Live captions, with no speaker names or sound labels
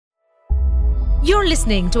You're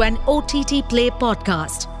listening to an OTT Play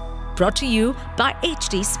podcast brought to you by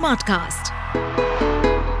HD Smartcast.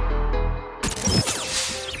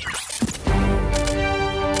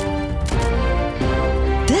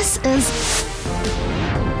 This is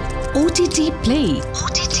OTT Play.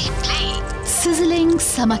 Sizzling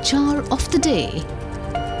Samachar of the Day.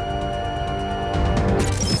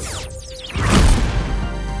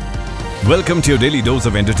 Welcome to your daily dose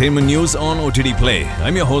of entertainment news on OTT Play.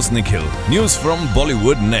 I'm your host Nikhil. News from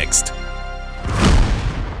Bollywood next.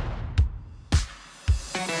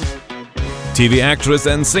 TV actress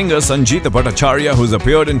and singer Sangeeta Bhattacharya, who's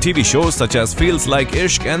appeared in TV shows such as Feels Like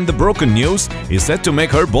Ishq and The Broken News, is set to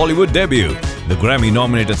make her Bollywood debut. The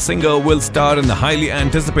Grammy-nominated singer will star in the highly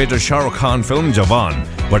anticipated Shah Rukh Khan film Jawan.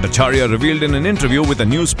 Bhattacharya revealed in an interview with a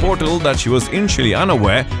news portal that she was initially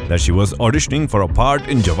unaware that she was auditioning for a part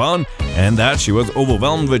in Jawan and that she was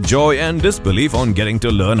overwhelmed with joy and disbelief on getting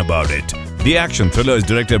to learn about it. The action thriller is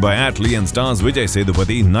directed by Atlee and stars Vijay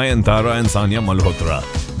Sethupathi, Nayanthara and Sanya Malhotra.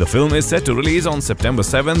 The film is set to release on September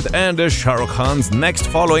 7th and is Shah Rukh Khan's next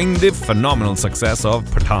following the phenomenal success of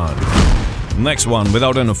Pathaan. Next one,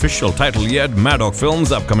 without an official title yet, Maddock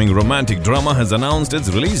Films' upcoming romantic drama has announced its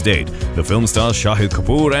release date. The film stars Shahid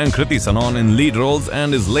Kapoor and Kriti Sanon in lead roles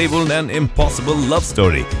and is labelled an impossible love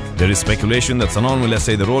story. There is speculation that Sanon will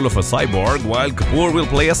essay the role of a cyborg while Kapoor will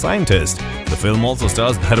play a scientist. The film also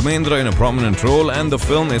stars Dharmendra in a prominent role and the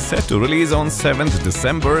film is set to release on 7th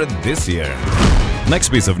December this year. Next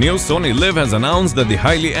piece of news, Sony LIV has announced that the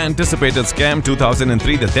highly anticipated scam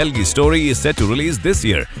 2003 The Telgi Story is set to release this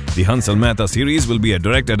year. The Hansal Mehta series will be a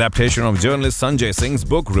direct adaptation of journalist Sanjay Singh's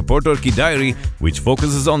book Reporter Ki Diary, which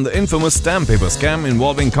focuses on the infamous stamp paper scam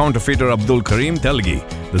involving counterfeiter Abdul Karim Telgi.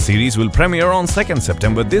 The series will premiere on 2nd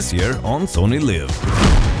September this year on Sony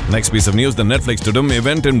LIV. Next piece of news, the Netflix Tudum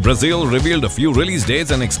event in Brazil revealed a few release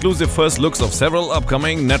dates and exclusive first looks of several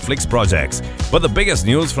upcoming Netflix projects. But the biggest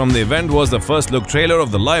news from the event was the first look trailer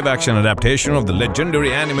of the live-action adaptation of the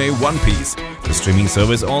legendary anime One Piece. The streaming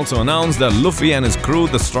service also announced that Luffy and his crew,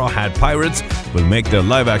 the Straw Hat Pirates, will make their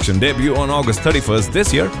live-action debut on August 31st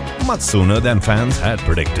this year, much sooner than fans had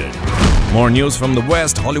predicted. More news from the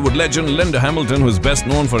West. Hollywood legend Linda Hamilton, who is best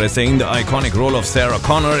known for essaying the iconic role of Sarah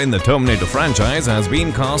Connor in the Terminator franchise, has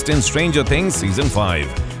been cast in Stranger Things Season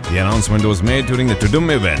 5. The announcement was made during the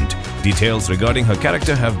Tudum event. Details regarding her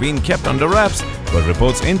character have been kept under wraps, but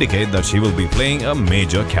reports indicate that she will be playing a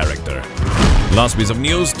major character. Last piece of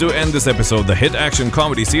news to end this episode, the hit action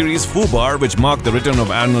comedy series Fubar, which marked the return of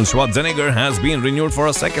Arnold Schwarzenegger, has been renewed for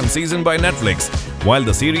a second season by Netflix. While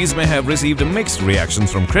the series may have received mixed reactions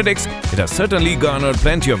from critics, it has certainly garnered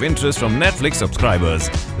plenty of interest from Netflix subscribers.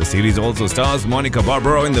 The series also stars Monica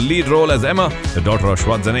Barbaro in the lead role as Emma, the daughter of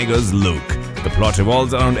Schwarzenegger's Luke. The plot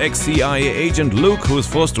revolves around ex-CIA agent Luke, who is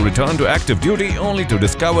forced to return to active duty only to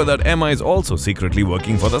discover that Emma is also secretly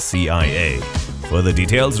working for the CIA. Further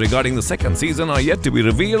details regarding the second season are yet to be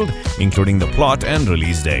revealed, including the plot and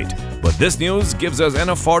release date. But this news gives us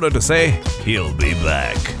enough fodder to say he'll be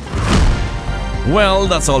back. Well,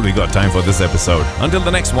 that's all we got time for this episode. Until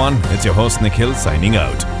the next one, it's your host Nikhil signing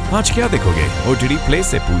out. Aaj kya dekhoge? OTT Play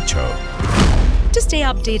se poocho. To stay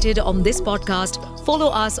updated on this podcast, follow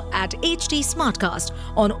us at HD Smartcast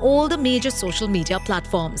on all the major social media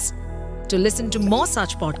platforms. To listen to more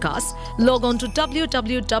such podcasts, log on to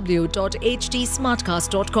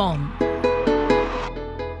www.hdsmartcast.com.